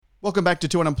Welcome back to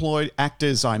Two Unemployed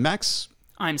Actors. I'm Max.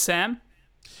 I'm Sam.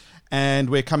 And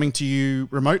we're coming to you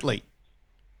remotely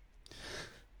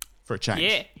for a change.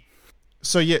 Yeah.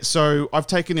 So I've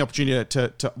taken the opportunity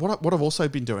to what I've also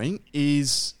been doing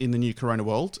is, in the new Corona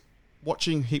world,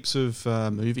 watching heaps of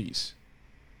movies.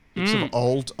 Heaps of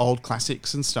old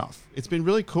classics and stuff. It's been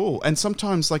really cool. And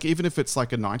sometimes, like, even if it's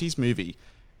like a 90s movie,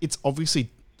 it's obviously,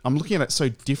 I'm looking at it so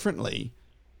differently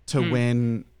to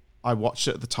when I watched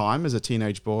it at the time as a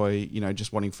teenage boy, you know,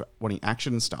 just wanting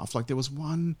action and stuff. Like, there was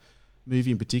one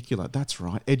movie in particular, that's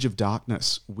right, Edge of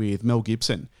Darkness with Mel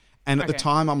Gibson. And at the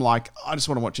time, I'm like, I just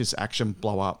want to watch this action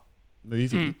blow-up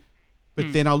movie.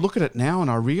 But then I look at it now and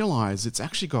I realise it's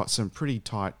actually got some pretty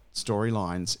tight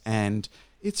storylines, and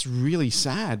it's really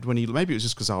sad when maybe it was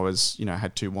just because I was, you know,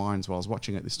 had two wines while I was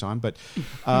watching it this time. But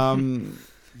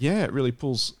yeah,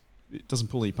 it doesn't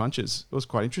pull any punches. It was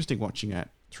quite interesting watching it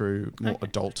through more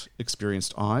adult,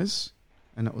 experienced eyes.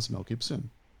 And that was Mel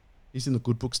Gibson. He's in the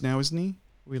good books now, isn't he?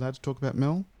 Are we allowed to talk about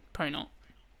Mel? Probably not.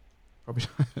 Probably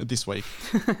this week.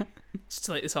 Just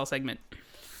delete this whole segment.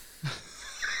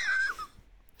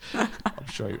 I'm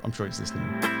sure he's listening.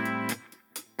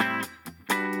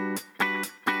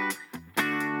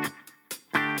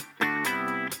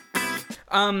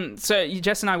 So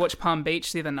Jess and I watched Palm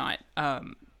Beach the other night,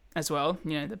 as well.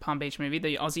 You know, the Palm Beach movie,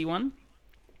 the Aussie one.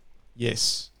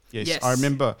 Yes. I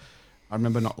remember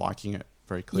not liking it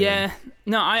very clearly. Yeah,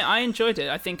 no, I enjoyed it.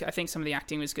 I think some of the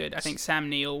acting was good. I think Sam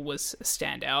Neill was a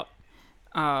standout,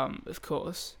 of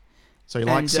course. So you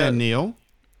like Sam Neill,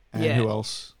 and who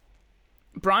else?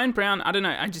 Brian Brown. I don't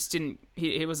know. I just didn't.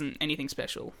 He wasn't anything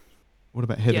special. What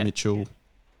about Heather Mitchell?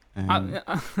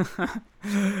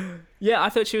 Yeah, I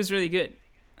thought she was really good.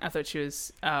 I thought she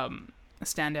was a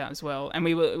standout as well. And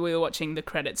we were watching the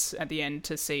credits at the end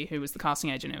to see who was the casting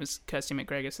agent. It was Kirsty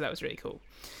McGregor, so that was really cool.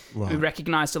 Right. We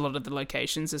recognised a lot of the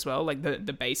locations as well, like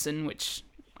the basin, which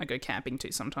I go camping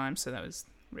to sometimes, so that was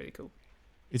really cool.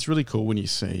 It's really cool when you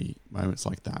see moments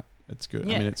like that. It's good.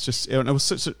 Yeah. I mean, it's just, it was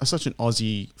such an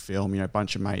Aussie film, you know, a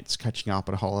bunch of mates catching up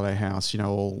at a holiday house, you know,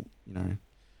 all, you know,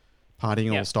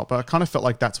 partying all stop. But I kind of felt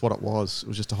like that's what it was. It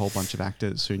was just a whole bunch of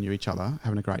actors who knew each other,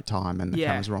 having a great time, and the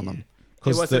cameras were on them.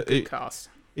 It was a good cast.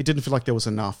 It didn't feel like there was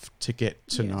enough to get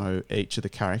to know each of the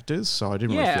characters, so I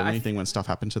didn't really feel anything when stuff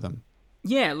happened to them.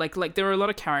 Yeah, like there were a lot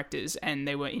of characters, and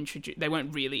they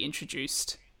weren't really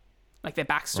introduced, like their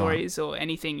backstories or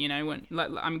anything, you know.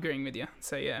 I'm agreeing with you.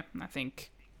 So yeah, I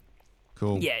think.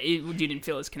 Cool. Yeah, you didn't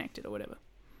feel as connected or whatever.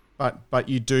 But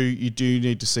you do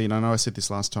need to see, and I know I said this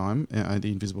last time,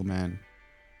 The Invisible Man,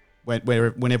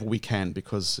 whenever we can,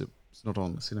 because it's not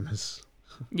on the cinemas.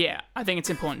 Yeah, I think it's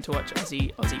important to watch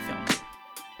Aussie films.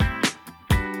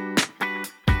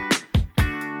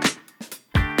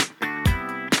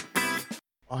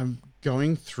 I'm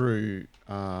going through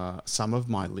some of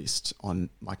my list on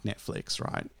like Netflix,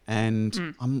 right?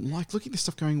 And I'm like looking at this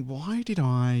stuff going, why did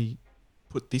I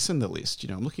put this in the list? You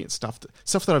know, I'm looking at stuff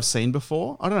that I've seen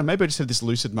before. I don't know, maybe I just had this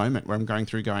lucid moment where I'm going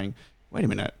through going, wait a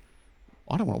minute,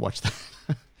 I don't want to watch that.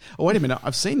 Oh, wait a minute,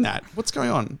 I've seen that. What's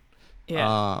going on?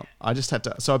 Yeah. I just had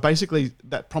to, so basically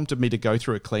that prompted me to go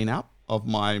through a cleanup of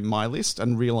my list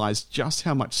and realize just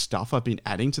how much stuff I've been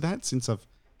adding to that since I've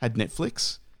had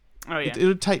Netflix. Oh yeah. It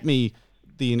would take me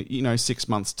 6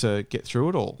 months to get through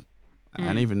it all.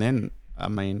 And even then, I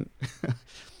mean,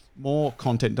 more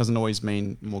content doesn't always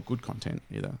mean more good content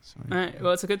either. So,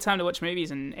 well, it's a good time to watch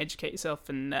movies and educate yourself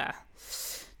and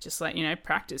just like, you know,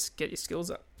 practice, get your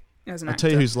skills up as an actor.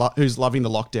 I'll tell you who's loving the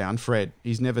lockdown, Fred.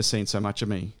 He's never seen so much of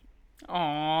me.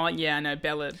 Oh, yeah, I know.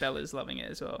 Bella's loving it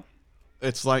as well.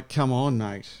 It's like, come on,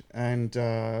 mate. And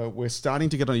we're starting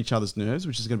to get on each other's nerves,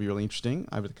 which is going to be really interesting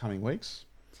over the coming weeks.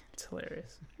 It's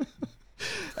hilarious.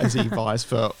 As he vies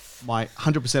for my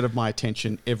 100% of my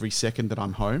attention every second that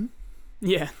I'm home.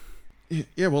 Yeah.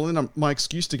 Yeah, well, then my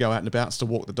excuse to go out and about is to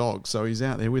walk the dog, so he's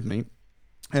out there with me.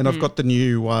 And I've got the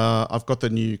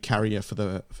new carrier for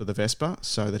the Vespa,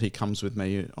 so that he comes with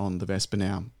me on the Vespa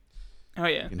now. Oh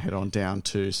yeah. You can head on down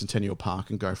to Centennial Park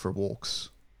and go for walks.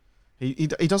 He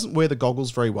doesn't wear the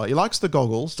goggles very well. He likes the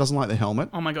goggles, doesn't like the helmet.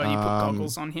 Oh my god, you put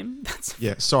goggles on him?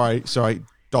 Yeah, sorry,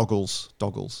 doggles.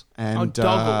 And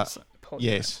doggles.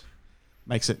 Yes,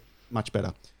 makes it much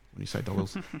better when you say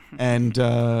doggles. And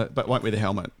but won't wear the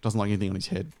helmet. Doesn't like anything on his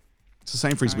head. It's the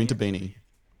same for his winter beanie.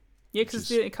 Yeah, because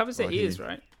it covers their ears,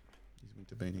 right? His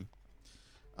winter beanie.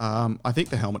 I think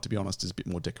the helmet, to be honest, is a bit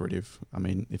more decorative. I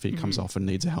mean, if he comes off and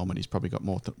needs a helmet, he's probably got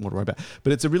more to worry about.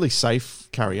 But it's a really safe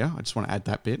carrier. I just want to add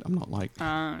that bit. I'm not like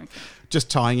just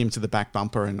tying him to the back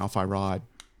bumper and off I ride.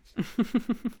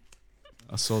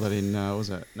 I saw that in,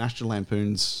 National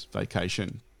Lampoon's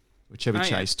Vacation, Chevy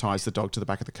Chase ties the dog to the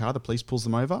back of the car. The police pulls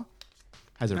them over,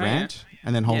 has a rant,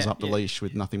 and then holds up the leash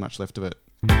with nothing much left of it.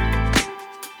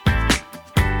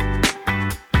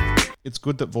 It's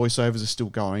good that voiceovers are still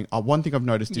going. One thing I've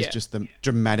noticed is just the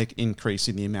dramatic increase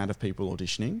in the amount of people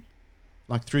auditioning.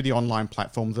 Like through the online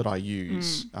platforms that I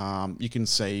use, you can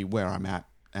see where I'm at,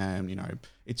 and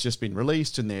it's just been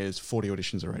released, and there's 40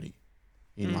 auditions already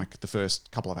in like the first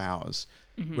couple of hours,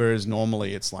 whereas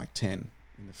normally it's like 10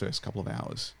 in the first couple of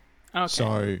hours. Okay.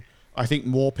 So I think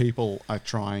more people are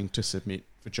trying to submit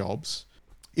for jobs.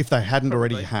 If they hadn't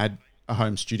already had a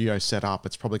home studio set up,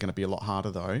 it's probably going to be a lot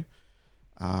harder though.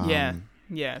 Yeah.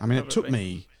 I mean, it took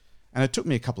me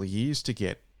a couple of years to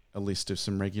get a list of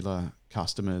some regular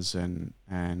customers and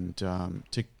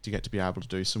to get to be able to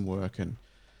do some work and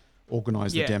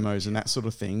organise the demos and that sort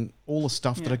of thing. All the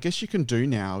stuff that I guess you can do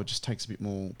now, it just takes a bit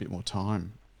more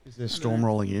time. Is there a storm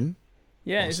rolling in?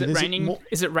 Yeah. Is it raining?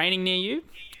 Is it raining near you?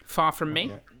 Far from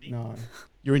me? No.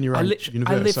 You're in your own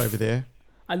universe over there.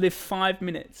 I live 5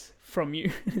 minutes from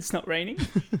you. It's not raining.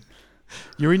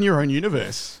 You're in your own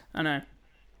universe. I know.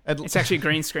 It's actually a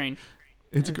green screen.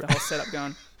 It's the whole setup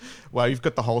going. Wow, you've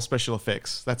got the whole special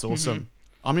effects. That's awesome.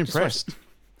 I'm impressed.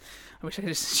 I wish I could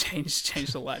just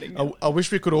change the lighting. I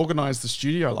wish we could organise the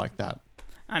studio like that.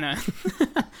 I know.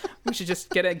 We should just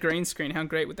get a green screen. How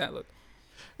great would that look?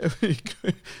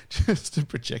 Just to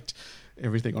project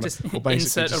everything on just it. Or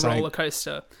insert a roller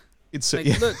coaster.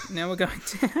 Look, now we're going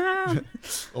to...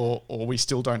 or we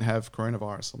still don't have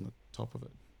coronavirus on the top of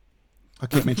it. I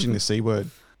keep mentioning the C word.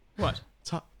 What?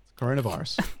 It's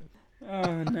coronavirus.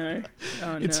 Oh no!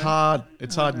 It's hard.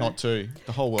 It's hard not to.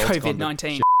 The whole world's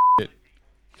COVID-19.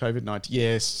 COVID-19.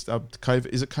 Yes. COVID.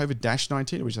 Is it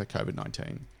COVID-19 or is it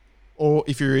COVID-19? Or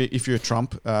if you're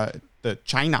Trump, the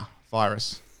China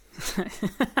virus.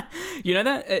 You know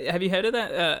that? Have you heard of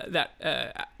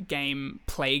that game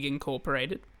Plague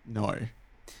Incorporated? No.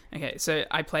 Okay, so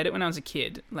I played it when I was a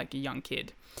kid, like a young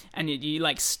kid, and you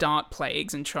like start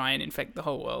plagues and try and infect the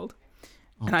whole world.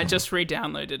 And I just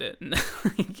re-downloaded it, and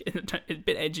it's a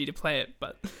bit edgy to play it,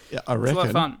 but I reckon. It's a lot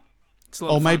of fun. It's a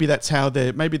lot of maybe fun.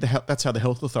 that's how the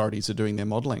health authorities are doing their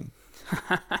modelling.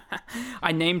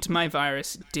 I named my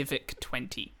virus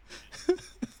Divic20.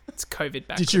 It's COVID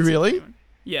backwards. Did you really?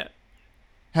 Yeah.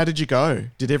 How did you go?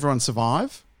 Did everyone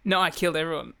survive? No, I killed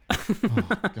everyone. Oh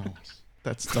God,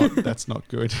 that's not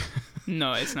good.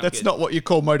 No, it's not. That's good. not what you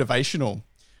call motivational.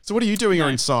 So what are you doing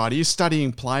inside? Are you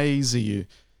studying plays? Are you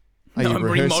rehearsing? I'm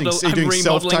remodeling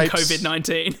self-tapes?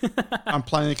 COVID-19. I'm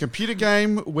playing a computer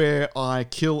game where I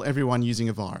kill everyone using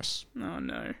a virus. Oh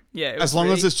no! Yeah, as long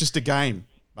as it's just a game,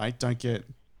 mate. Don't get.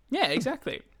 Yeah,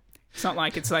 exactly. It's not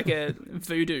like it's like a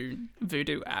voodoo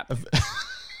app.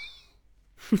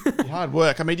 Hard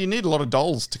work. I mean, you need a lot of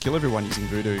dolls to kill everyone using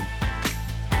voodoo.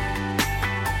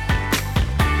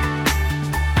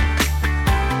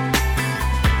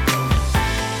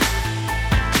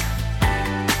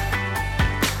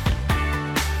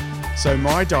 So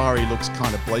my diary looks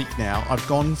kind of bleak now. I've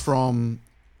gone from,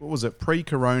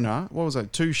 pre-corona?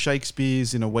 2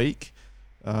 Shakespeares in a week,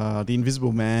 The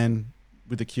Invisible Man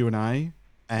with the Q&A,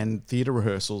 and theatre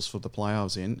rehearsals for the play I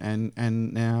was in,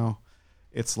 and now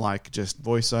it's like just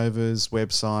voiceovers,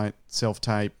 website,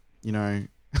 self-tape,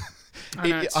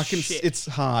 It's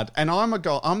hard. And I'm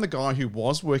the guy who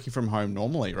was working from home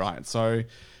normally, right? So,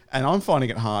 and I'm finding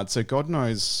it hard. So God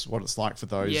knows what it's like for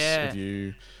those of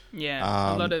you...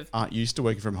 Yeah, a lot of aren't used to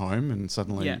working from home, and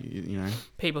suddenly,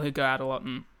 people who go out a lot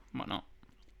and whatnot.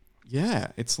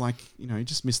 Yeah, it's like you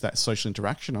just miss that social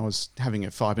interaction. I was having a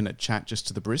 5-minute chat just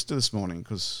to the barista this morning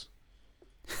because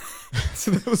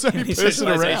so there was only person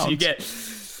around. You get,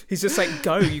 he's just like,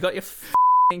 "Go, you got your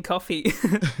coffee."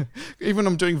 Even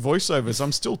I'm doing voiceovers,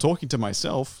 I'm still talking to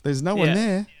myself. There's no one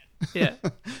there. Yeah.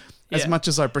 As much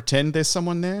as I pretend there's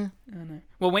someone there. I know.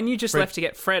 Well, when you just left to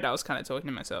get Fred, I was kind of talking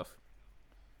to myself.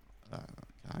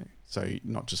 Okay. So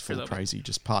not just full crazy,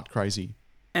 just part crazy.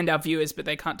 And our viewers, but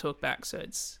they can't talk back, so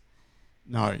it's...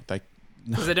 No,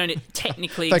 because they don't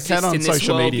technically they exist can on in this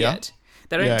social world media. Yet.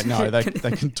 They don't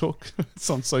they can talk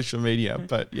on social media,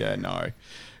 but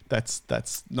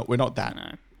that's not. We're not that.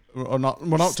 No. We're not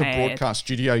to broadcast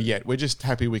studio yet. We're just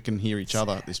happy we can hear each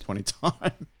other at this point in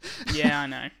time. Yeah, I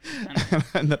know.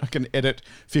 And that I can edit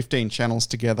 15 channels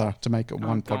together to make it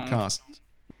one podcast.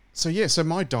 So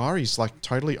my diary's like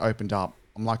totally opened up.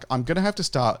 I'm like, I'm going to have to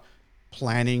start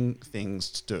planning things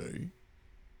to do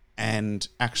and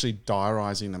actually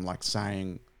diarising them, like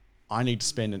saying, I need to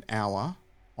spend an hour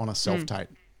on a self-tape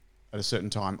at a certain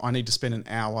time. I need to spend an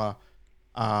hour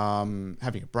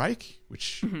having a break,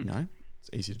 which, it's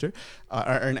easy to do, or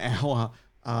an hour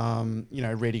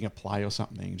reading a play or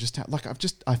something.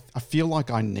 I feel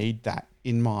like I need that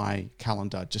in my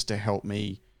calendar just to help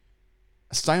me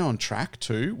stay on track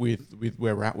too with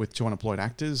where we're at with two unemployed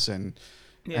actors and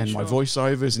my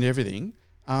voiceovers and everything.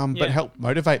 But help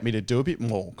motivate me to do a bit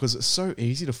more, because it's so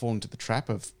easy to fall into the trap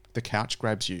of the couch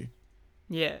grabs you.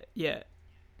 Yeah, yeah.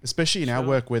 Especially in our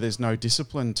work where there's no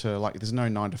discipline there's no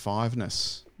 9 to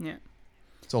 5-ness. Yeah.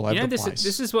 It's all over the place.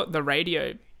 This is what the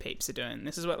radio peeps are doing.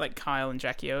 This is what like Kyle and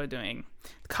Jackie O are doing.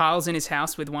 Kyle's in his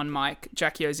house with one mic,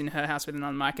 Jackie O's in her house with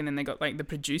another mic, and then they got like the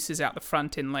producers out the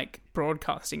front in like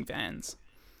broadcasting vans.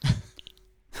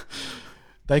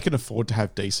 They can afford to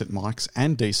have decent mics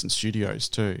and decent studios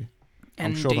too.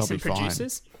 And I'm sure decent they'll be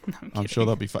producers? fine. No, I'm sure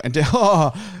they'll be fine.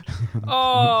 That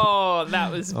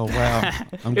was oh wow!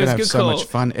 I'm going to have so much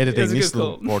fun editing this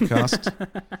little broadcast.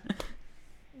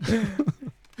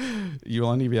 You'll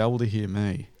only be able to hear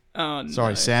me. Oh, no.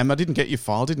 Sorry, Sam. I didn't get your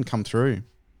file. Didn't come through.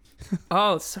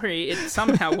 Oh, sorry. It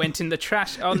somehow went in the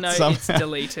trash. Oh no, it's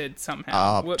deleted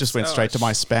somehow. Just went straight to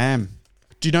my spam.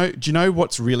 Do you know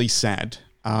what's really sad?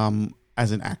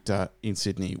 As an actor in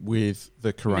Sydney with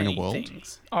the Corona world.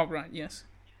 Things. Oh right, yes.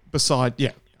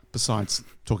 Besides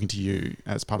talking to you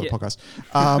as part of the podcast,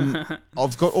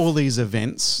 I've got all these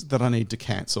events that I need to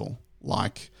cancel.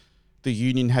 Like the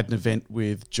union had an event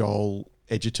with Joel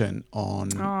Edgerton on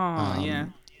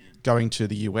going to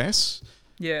the US.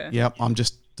 Yeah. Yep, I'm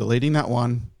just deleting that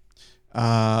one.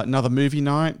 Another movie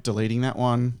night, deleting that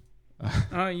one.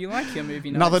 Oh, you like your movie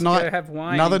nights.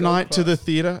 Another night to the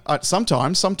theatre.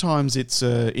 Sometimes it's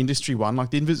an industry one.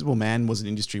 Like The Invisible Man was an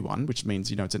industry one, which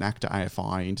means, it's an actor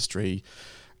AFI industry.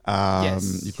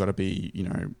 Yes. You've got to be,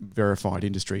 verified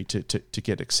industry to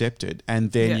get accepted.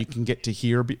 And then you can get to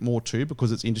hear a bit more too,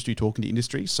 because it's industry talking to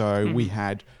industry. So we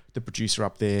had the producer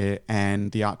up there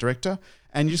and the art director,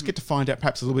 and you just get to find out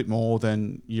perhaps a little bit more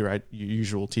than your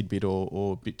usual tidbit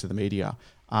or bit to the media.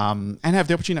 And have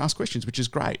the opportunity to ask questions, which is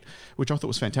great, which I thought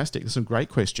was fantastic. There's some great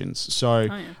questions. So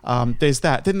there's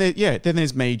that. Then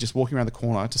there's me just walking around the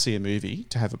corner to see a movie,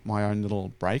 to have my own little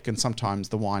break. And sometimes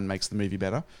the wine makes the movie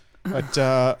better. But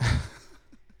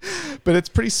but it's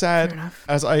pretty sad.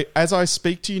 As I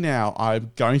speak to you now,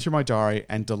 I'm going through my diary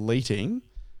and deleting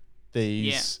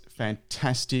these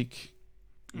fantastic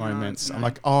moments. No. I'm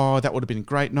like, that would have been a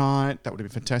great night. That would have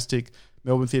been fantastic.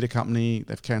 Melbourne Theatre Company,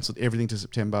 they've cancelled everything to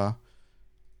September.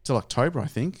 Till October, I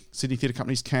think. Sydney Theatre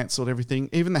Company's cancelled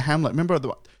everything. Even the Hamlet. Remember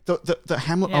the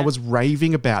Hamlet I was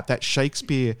raving about, that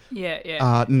Shakespeare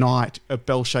night of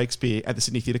Bell Shakespeare at the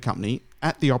Sydney Theatre Company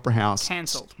at the Opera House.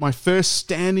 Cancelled. My first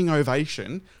standing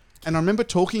ovation. And I remember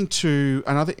talking to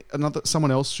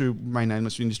someone else who may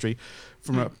nameless industry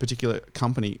from a particular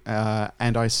company,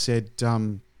 and I said,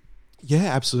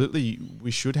 absolutely, we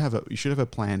should have a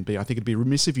plan B. I think it'd be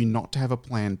remiss of you not to have a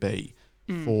plan B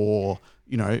for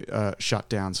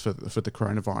shutdowns for the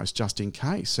coronavirus, just in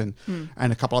case. And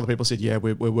a couple other people said,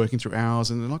 we're working through ours.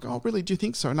 And they're like, oh, really? Do you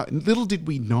think so? And little did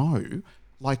we know,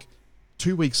 like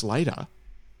 2 weeks later,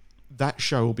 that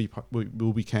show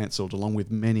will be cancelled along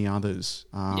with many others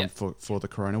for the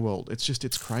Corona world.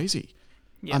 It's crazy.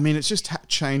 Yeah. I mean, it's just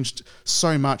changed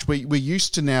so much. We're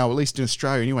used to now, at least in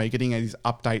Australia anyway, getting these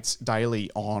updates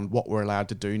daily on what we're allowed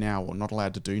to do now or not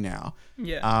allowed to do now.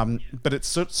 Yeah. But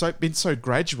it's been so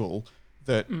gradual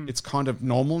that it's kind of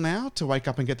normal now to wake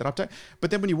up and get that update.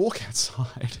 But then when you walk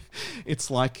outside,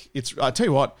 I tell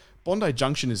you what, Bondi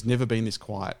Junction has never been this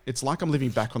quiet. It's like I'm living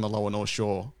back on the lower North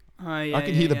Shore. I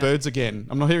can hear the birds again.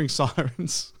 I'm not hearing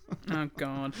sirens. Oh,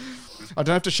 God. I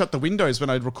don't have to shut the windows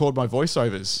when I record my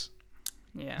voiceovers.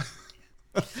 Yeah.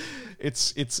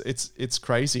 It's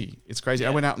crazy. It's crazy. Yeah.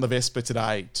 I went out on the Vespa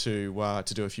today to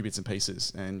do a few bits and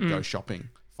pieces and go shopping.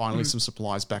 Finally, some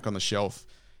supplies back on the shelf.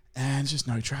 And just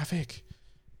no traffic.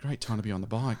 Great time to be on the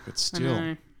bike, but still.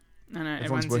 I know.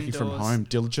 Everyone's working indoors. From home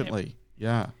diligently. Yep.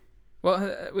 Yeah.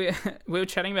 Well, we were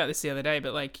chatting about this the other day,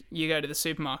 but like you go to the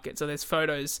supermarket, so there's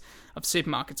photos of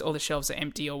supermarkets, all the shelves are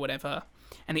empty or whatever,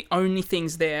 and the only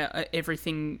things there are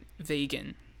everything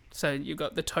vegan. So you've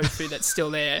got the tofu that's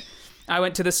still there. I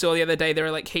went to the store the other day, there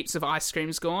were like heaps of ice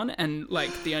creams gone, and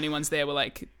like the only ones there were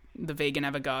like the vegan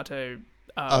avocado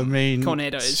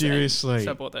cornettos. Seriously.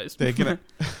 So I bought those. They're going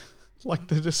to... Like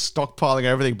they're just stockpiling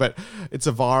everything, but it's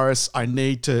a virus. I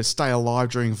need to stay alive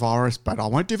during virus, but I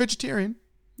won't do vegetarian.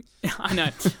 I know.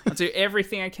 I'll do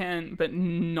everything I can, but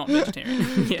not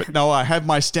vegetarian. Yeah. But no, I have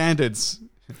my standards.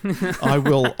 I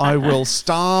will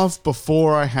starve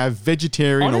before I have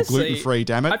vegetarian or gluten-free,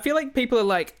 damn it. I feel like people are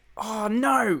like, oh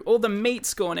no, all the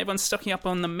meat's gone. Everyone's stocking up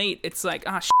on the meat. It's like,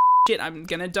 shit, I'm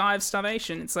going to die of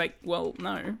starvation. It's like, well,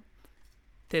 no.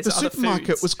 there's the other supermarket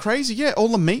foods. was crazy. Yeah, all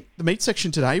the meat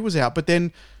section today was out, but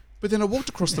then I walked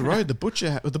across the road. The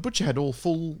butcher had all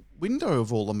full window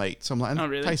of all the meat. So I'm like,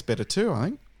 really? It tastes better too, I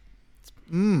think.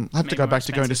 I have to go back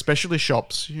to going to specialist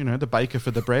shops. You know, the baker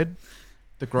for the bread,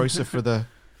 the grocer for the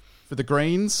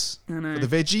greens, for the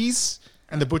veggies,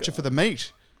 and the butcher for the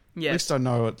meat. Yes. At least I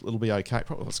know it'll be okay.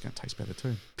 Probably it's going to taste better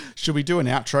too. Should we do an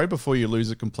outro before you lose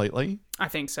it completely? I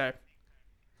think so.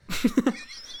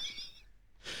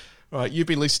 All right, you've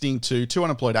been listening to Two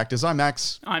Unemployed Actors. I'm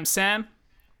Max. I'm Sam.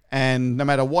 And no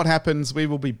matter what happens, we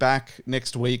will be back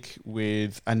next week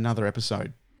with another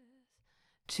episode.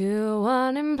 Two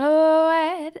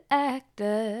unemployed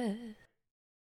actors.